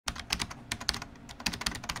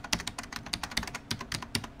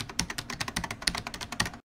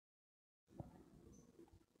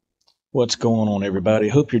What's going on, everybody?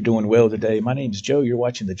 Hope you're doing well today. My name is Joe. You're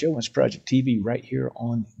watching the Joe Wentz Project TV right here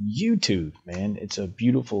on YouTube, man. It's a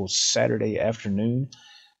beautiful Saturday afternoon.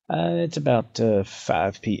 It's about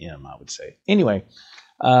 5 p.m., I would say. Anyway,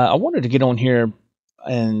 I wanted to get on here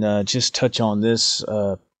and just touch on this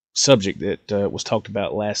subject that was talked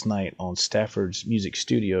about last night on Stafford's music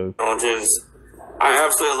studio. I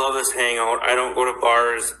absolutely love this hangout. I don't go to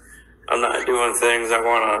bars. I'm not doing things. I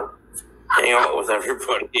want to hang out with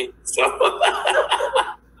everybody. So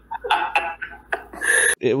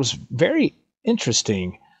it was very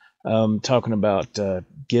interesting talking about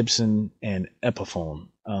Gibson and Epiphone.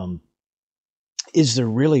 Is there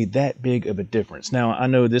really that big of a difference? Now, I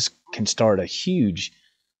know this can start a huge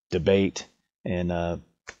debate, and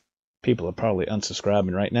people are probably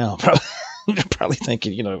unsubscribing right now. Probably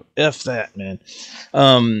thinking, F that, man.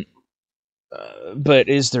 But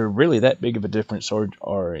is there really that big of a difference, or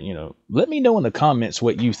let me know in the comments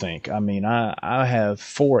what you think. I mean, I have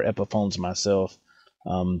 4 Epiphones myself.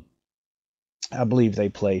 I believe they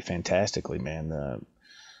play fantastically, man.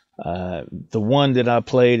 The one that I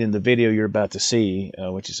played in the video you're about to see,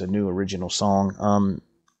 which is a new original song,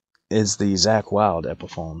 is the Zakk Wylde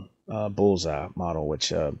Epiphone Bullseye model,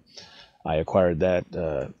 which I acquired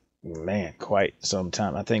that, quite some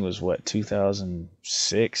time. I think it was,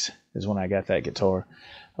 2006 is when I got that guitar.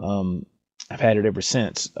 I've had it ever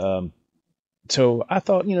since. So I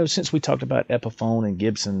thought, since we talked about Epiphone and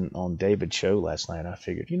Gibson on David's show last night, I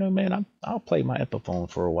figured, man, I'll play my Epiphone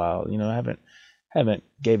for a while. I haven't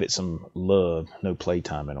gave it some love, no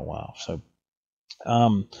playtime in a while. So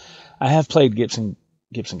I have played Gibson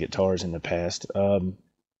guitars in the past.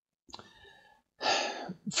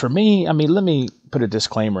 For me, I mean, let me put a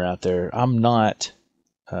disclaimer out there. I'm not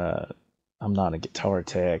a guitar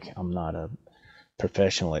tech. I'm not a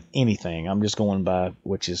professional at anything. I'm just going by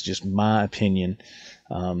which is just my opinion.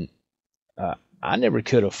 I never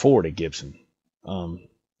could afford a Gibson, to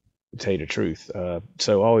tell you the truth.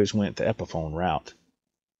 So I always went the Epiphone route.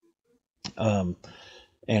 And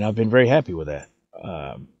I've been very happy with that.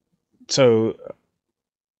 So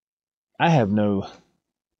I have no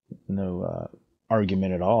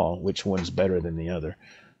argument at all which one's better than the other.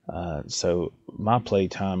 So my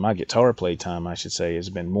guitar playtime, I should say, has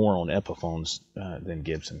been more on Epiphones than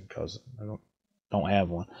Gibson, because I don't have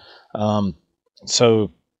one. Now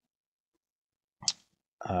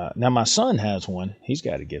my son has one. He's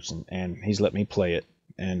got a Gibson, and he's let me play it,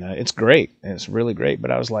 and it's great. It's really great.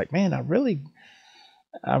 But I was like, man, I really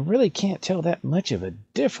can't tell that much of a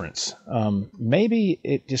difference. Maybe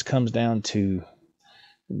it just comes down to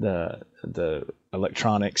the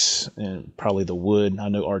electronics and probably the wood. I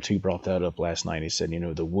know R2 brought that up last night. He said,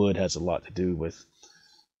 the wood has a lot to do with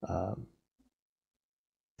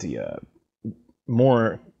the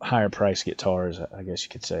more higher price guitars, I guess you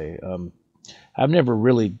could say. I've never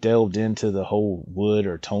really delved into the whole wood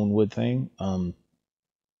or tone wood thing. I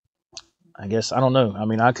guess, I don't know. I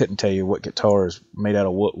mean, I couldn't tell you what guitar is made out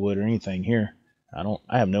of what wood or anything here.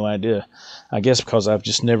 I have no idea. I guess because I've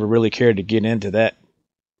just never really cared to get into that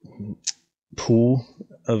pool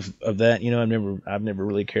of that. I've never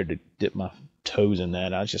really cared to dip my toes in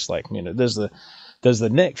that. I was just like, does the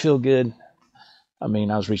neck feel good? I mean,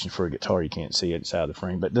 I was reaching for a guitar. You can't see it, it's out of the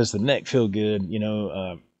frame. But does the neck feel good?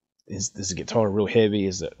 Is the guitar real heavy?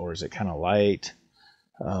 Is it kind of light?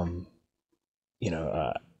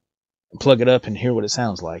 Plug it up and hear what it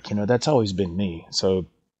sounds like. That's always been me. So,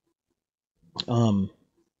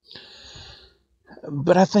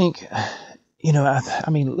 but I think, I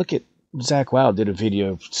mean, look at Zakk Wylde did a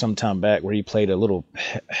video some time back where he played a little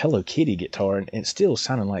Hello Kitty guitar, and it still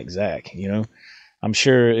sounded like Zakk. I'm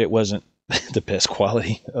sure it wasn't the best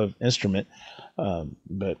quality of instrument,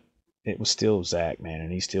 but it was still Zakk, man,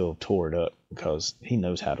 and he still tore it up because he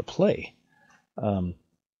knows how to play.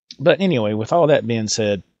 But anyway, with all that being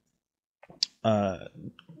said, the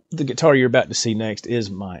guitar you're about to see next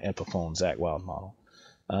is my Epiphone Zakk Wylde model.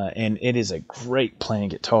 And it is a great playing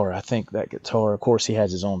guitar. I think that guitar, of course, he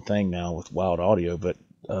has his own thing now with Wild Audio, but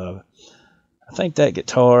I think that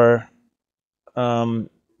guitar, when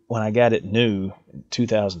I got it new in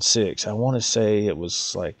 2006, I want to say it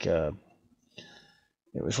was like, it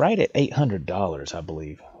was right at $800, I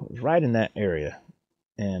believe. It was right in that area.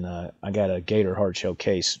 And I got a Gator hardshell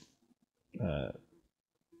case.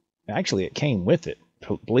 Actually, it came with it.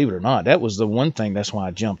 Believe it or not, that was the one thing. That's why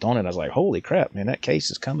I jumped on it. I was like, holy crap, man, that case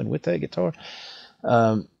is coming with that guitar.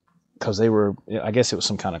 Because I guess it was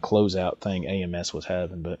some kind of closeout thing AMS was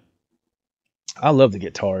having. But I love the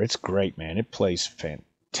guitar. It's great, man. It plays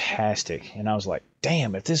fantastic. And I was like,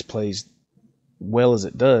 damn, if this plays well as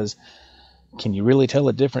it does, can you really tell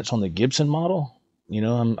a difference on the Gibson model? You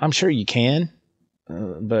know, I'm sure you can,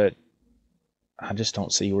 but I just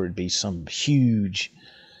don't see where it'd be some huge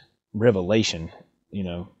revelation. You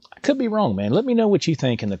know, I could be wrong, man. Let me know what you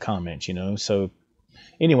think in the comments. You know, so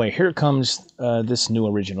anyway, here comes this new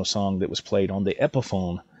original song that was played on the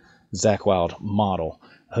Epiphone Zakk Wylde model.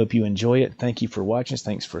 I hope you enjoy it. Thank you for watching.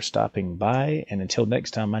 Thanks for stopping by. And until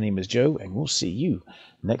next time, my name is Joe, and we'll see you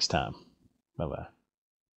next time. Bye-bye.